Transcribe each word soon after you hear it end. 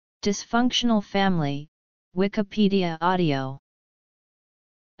Dysfunctional family, Wikipedia audio.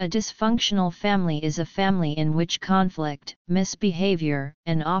 A dysfunctional family is a family in which conflict, misbehavior,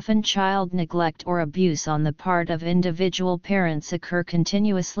 and often child neglect or abuse on the part of individual parents occur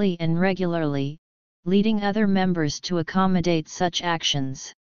continuously and regularly, leading other members to accommodate such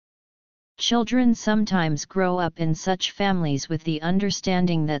actions. Children sometimes grow up in such families with the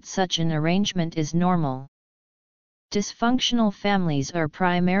understanding that such an arrangement is normal. Dysfunctional families are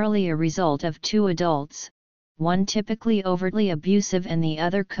primarily a result of two adults, one typically overtly abusive and the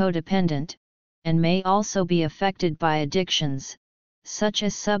other codependent, and may also be affected by addictions, such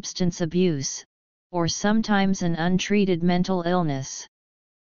as substance abuse, or sometimes an untreated mental illness.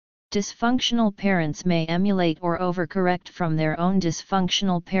 Dysfunctional parents may emulate or overcorrect from their own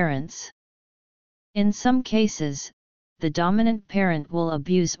dysfunctional parents. In some cases, the dominant parent will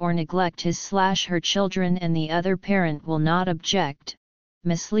abuse or neglect his/her children and the other parent will not object,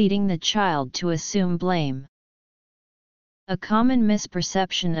 misleading the child to assume blame. A common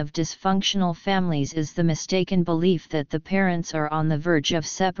misperception of dysfunctional families is the mistaken belief that the parents are on the verge of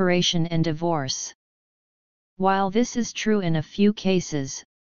separation and divorce. While this is true in a few cases,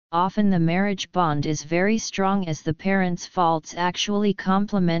 often the marriage bond is very strong as the parents' faults actually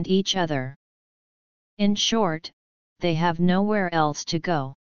complement each other. In short, they have nowhere else to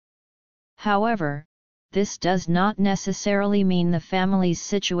go. However, this does not necessarily mean the family's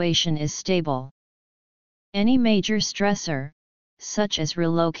situation is stable. Any major stressor, such as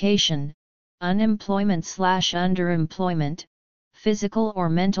relocation, unemployment/underemployment, physical or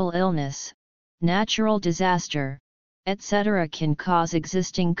mental illness, natural disaster, etc., can cause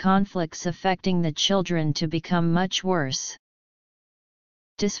existing conflicts affecting the children to become much worse.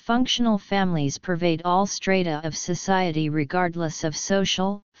 Dysfunctional families pervade all strata of society regardless of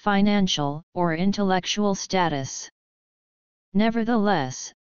social, financial, or intellectual status.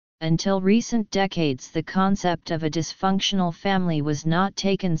 Nevertheless, until recent decades the concept of a dysfunctional family was not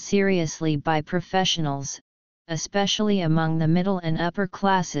taken seriously by professionals, especially among the middle and upper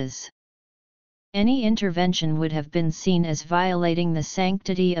classes. Any intervention would have been seen as violating the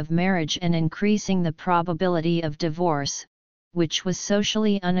sanctity of marriage and increasing the probability of divorce, which was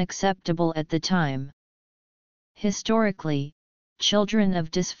socially unacceptable at the time. Historically, children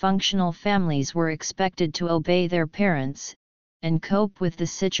of dysfunctional families were expected to obey their parents, and cope with the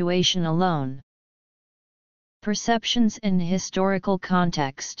situation alone. Perceptions in historical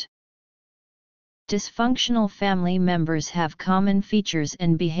context. Dysfunctional family members have common features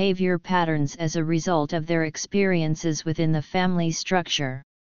and behavior patterns as a result of their experiences within the family structure.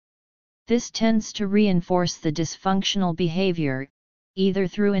 This tends to reinforce the dysfunctional behavior, either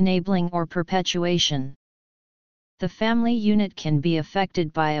through enabling or perpetuation. The family unit can be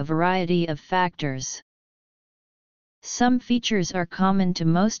affected by a variety of factors. Some features are common to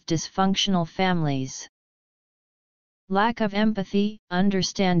most dysfunctional families. Lack of empathy,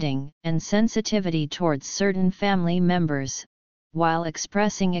 understanding, and sensitivity towards certain family members, while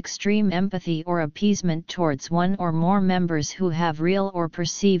expressing extreme empathy or appeasement towards one or more members who have real or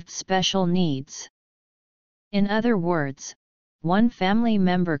perceived special needs. In other words, one family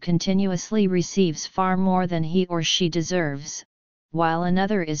member continuously receives far more than he or she deserves, while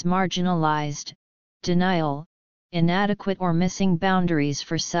another is marginalized, denial, inadequate or missing boundaries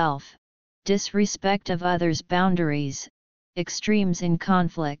for self, disrespect of others' boundaries, extremes in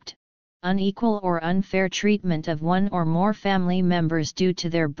conflict, unequal or unfair treatment of one or more family members due to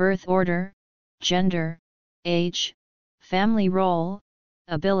their birth order, gender, age, family role,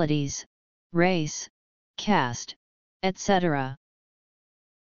 abilities, race, caste, etc.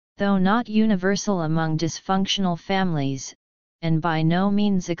 Though not universal among dysfunctional families, and by no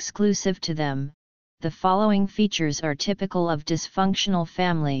means exclusive to them, the following features are typical of dysfunctional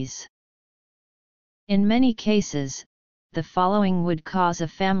families. In many cases, the following would cause a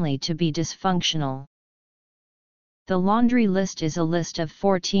family to be dysfunctional. The laundry list is a list of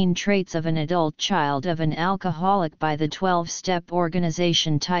 14 traits of an adult child of an alcoholic by the 12-step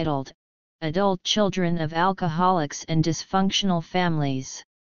organization titled, Adult Children of Alcoholics and Dysfunctional Families.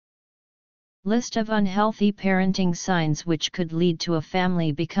 List of unhealthy parenting signs which could lead to a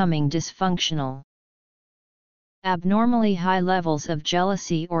family becoming dysfunctional. Abnormally high levels of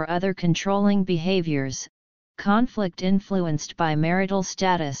jealousy or other controlling behaviors, conflict influenced by marital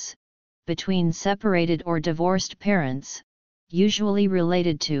status, between separated or divorced parents, usually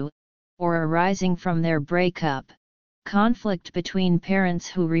related to, or arising from their breakup, conflict between parents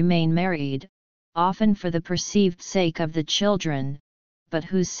who remain married, often for the perceived sake of the children, but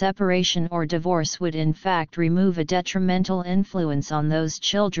whose separation or divorce would in fact remove a detrimental influence on those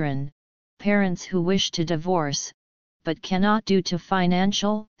children, parents who wish to divorce, but cannot due to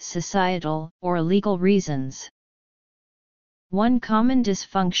financial, societal, or legal reasons. One common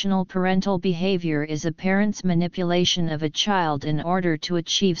dysfunctional parental behavior is a parent's manipulation of a child in order to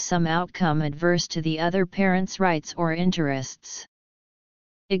achieve some outcome adverse to the other parent's rights or interests.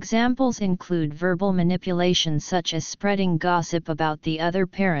 Examples include verbal manipulation such as spreading gossip about the other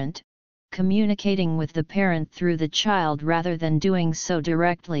parent, communicating with the parent through the child rather than doing so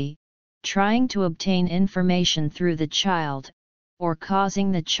directly, trying to obtain information through the child, or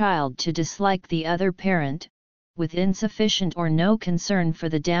causing the child to dislike the other parent, with insufficient or no concern for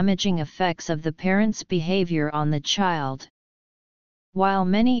the damaging effects of the parent's behavior on the child. While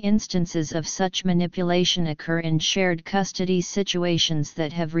many instances of such manipulation occur in shared custody situations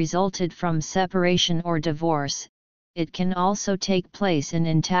that have resulted from separation or divorce, it can also take place in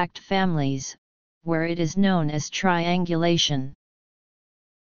intact families, where it is known as triangulation.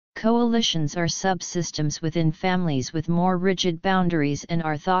 Coalitions are subsystems within families with more rigid boundaries and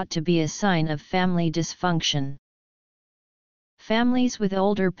are thought to be a sign of family dysfunction. Families with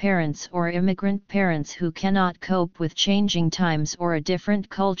older parents or immigrant parents who cannot cope with changing times or a different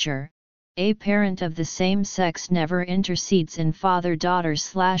culture, a parent of the same sex never intercedes in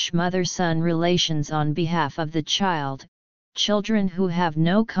father-daughter/mother-son relations on behalf of the child. Children who have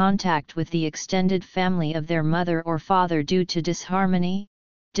no contact with the extended family of their mother or father due to disharmony,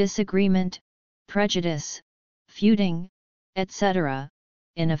 disagreement, prejudice, feuding, etc.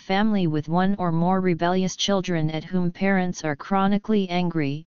 In a family with one or more rebellious children at whom parents are chronically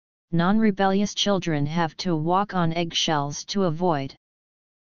angry, non-rebellious children have to walk on eggshells to avoid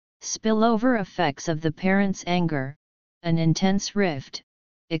spillover effects of the parents' anger, an intense rift,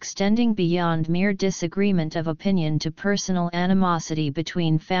 extending beyond mere disagreement of opinion to personal animosity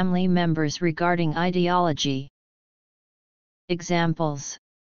between family members regarding ideology. Examples: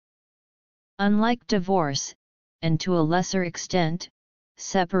 unlike divorce, and to a lesser extent,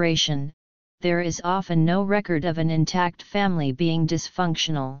 separation, there is often no record of an intact family being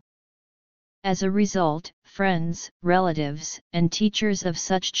dysfunctional. As a result, friends, relatives, and teachers of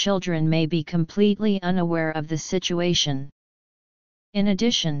such children may be completely unaware of the situation. In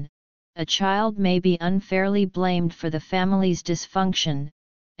addition, a child may be unfairly blamed for the family's dysfunction,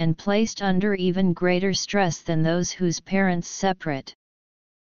 and placed under even greater stress than those whose parents separate.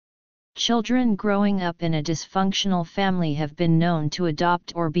 Children growing up in a dysfunctional family have been known to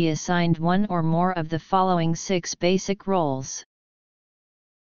adopt or be assigned one or more of the following 6 basic roles.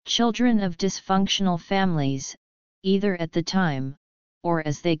 Children of dysfunctional families, either at the time, or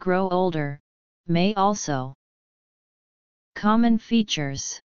as they grow older, may also. Common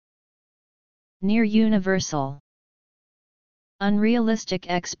features: near universal. Unrealistic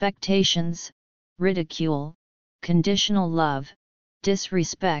expectations, ridicule, conditional love,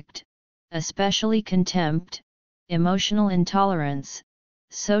 disrespect, especially contempt, emotional intolerance,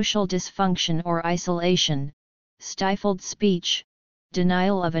 social dysfunction or isolation, stifled speech,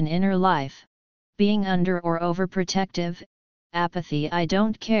 denial of an inner life, being under or overprotective, apathy I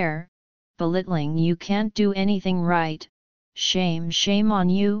don't care, belittling you can't do anything right, shame on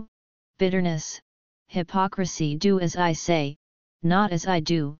you, bitterness, hypocrisy do as I say, not as I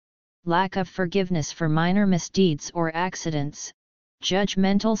do, lack of forgiveness for minor misdeeds or accidents,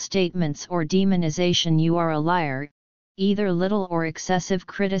 judgmental statements or demonization you are a liar, either little or excessive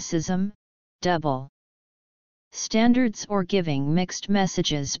criticism, double standards or giving mixed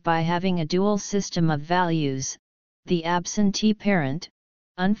messages by having a dual system of values, the absentee parent,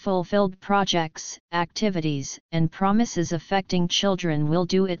 unfulfilled projects, activities, and promises affecting children will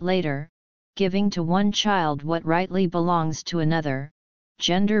do it later, giving to one child what rightly belongs to another,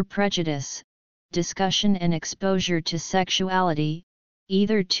 gender prejudice, discussion and exposure to sexuality,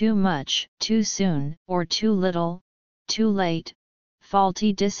 either too much, too soon, or too little, too late,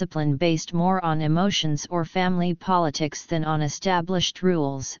 faulty discipline based more on emotions or family politics than on established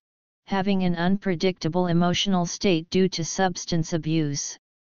rules, having an unpredictable emotional state due to substance abuse,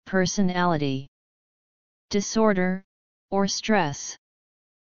 personality disorder, or stress.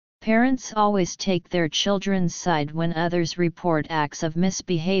 Parents always take their children's side when others report acts of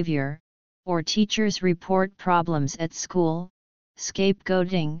misbehavior, or teachers report problems at school,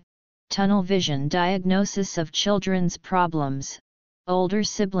 scapegoating, tunnel vision diagnosis of children's problems, older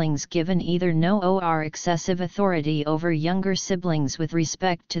siblings given either no or excessive authority over younger siblings with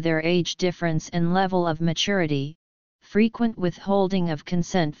respect to their age difference and level of maturity, frequent withholding of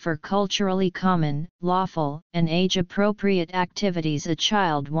consent for culturally common, lawful, and age-appropriate activities a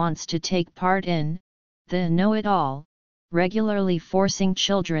child wants to take part in, the know-it-all, regularly forcing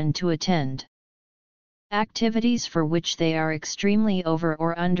children to attend activities for which they are extremely over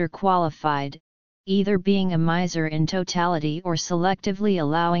or underqualified, either being a miser in totality or selectively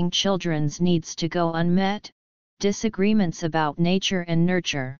allowing children's needs to go unmet, disagreements about nature and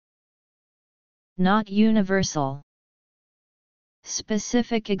nurture. Not universal.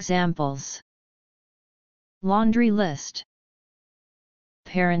 Specific examples. Laundry list.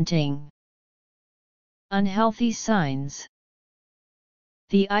 Parenting. Unhealthy signs.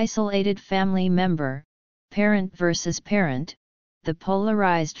 The isolated family member, parent versus parent, the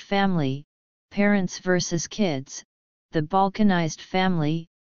polarized family, parents versus kids, the balkanized family,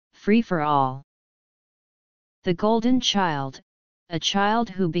 free for all. The golden child, a child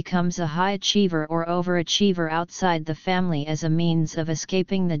who becomes a high achiever or overachiever outside the family as a means of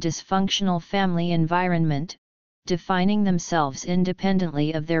escaping the dysfunctional family environment, defining themselves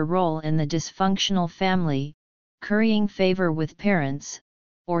independently of their role in the dysfunctional family, currying favor with parents,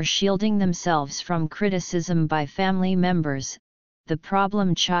 or shielding themselves from criticism by family members, the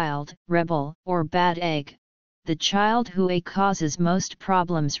problem child, rebel, or bad egg, the child who A causes most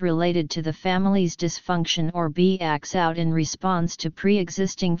problems related to the family's dysfunction or B acts out in response to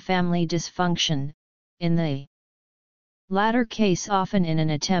pre-existing family dysfunction, in the latter case often in an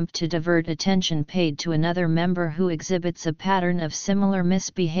attempt to divert attention paid to another member who exhibits a pattern of similar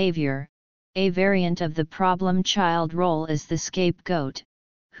misbehavior. A variant of the problem child role is the scapegoat,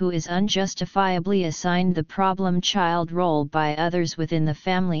 who is unjustifiably assigned the problem child role by others within the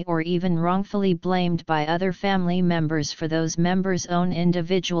family or even wrongfully blamed by other family members for those members' own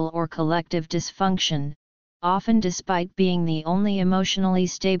individual or collective dysfunction, often despite being the only emotionally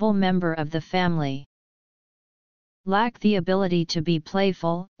stable member of the family. Lack the ability to be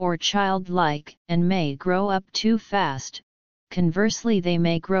playful or childlike and may grow up too fast. Conversely, they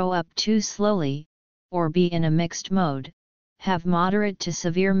may grow up too slowly, or be in a mixed mode, have moderate to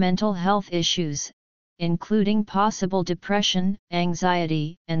severe mental health issues, including possible depression,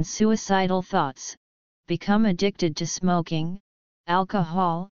 anxiety, and suicidal thoughts, become addicted to smoking,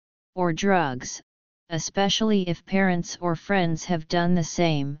 alcohol, or drugs, especially if parents or friends have done the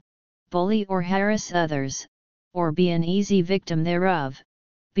same, bully or harass others, or be an easy victim thereof,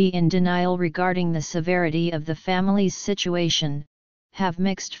 be in denial regarding the severity of the family's situation, have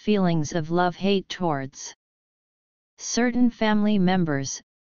mixed feelings of love-hate towards certain family members,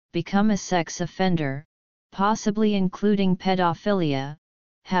 become a sex offender, possibly including pedophilia,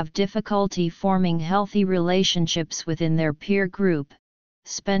 have difficulty forming healthy relationships within their peer group,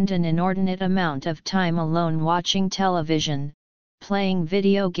 spend an inordinate amount of time alone watching television, playing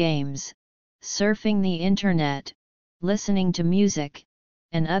video games, surfing the internet, listening to music,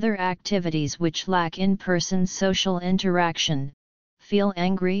 and other activities which lack in-person social interaction, feel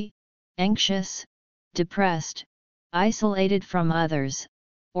angry, anxious, depressed, isolated from others,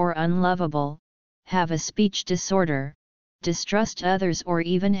 or unlovable, have a speech disorder, distrust others or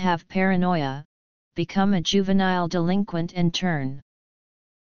even have paranoia, become a juvenile delinquent and turn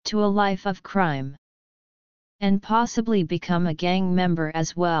to a life of crime, and possibly become a gang member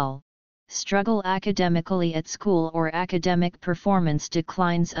as well, struggle academically at school or academic performance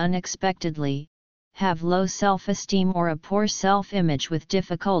declines unexpectedly, have low self-esteem or a poor self-image with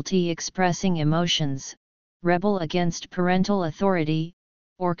difficulty expressing emotions, rebel against parental authority,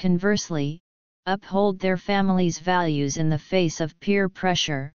 or conversely, uphold their family's values in the face of peer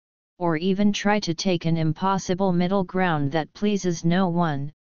pressure, or even try to take an impossible middle ground that pleases no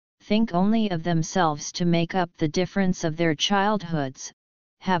one, think only of themselves to make up the difference of their childhoods,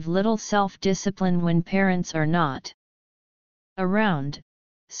 have little self-discipline when parents are not around,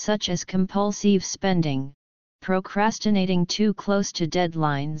 such as compulsive spending, procrastinating too close to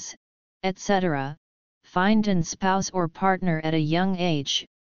deadlines, etc., find an spouse or partner at a young age,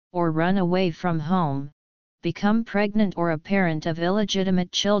 or run away from home, become pregnant or a parent of illegitimate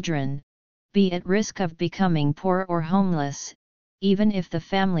children, be at risk of becoming poor or homeless, even if the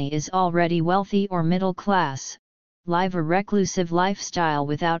family is already wealthy or middle class, live a reclusive lifestyle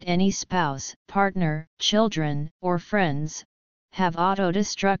without any spouse, partner, children, or friends, have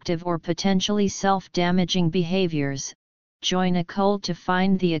autodestructive or potentially self-damaging behaviors, join a cult to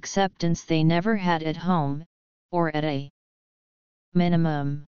find the acceptance they never had at home, or at a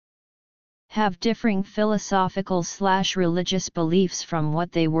minimum, have differing philosophical/religious beliefs from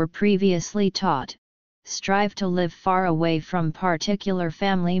what they were previously taught, strive to live far away from particular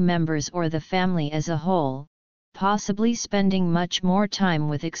family members or the family as a whole, possibly spending much more time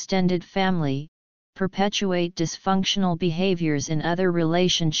with extended family, perpetuate dysfunctional behaviors in other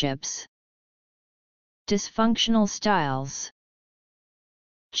relationships. Dysfunctional styles.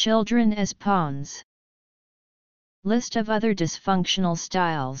 Children as pawns. List of other dysfunctional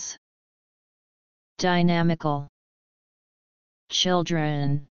styles. Dynamical.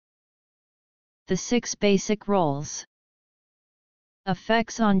 Children. The 6 basic roles.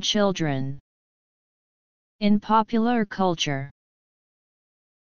 Effects on children. In popular culture,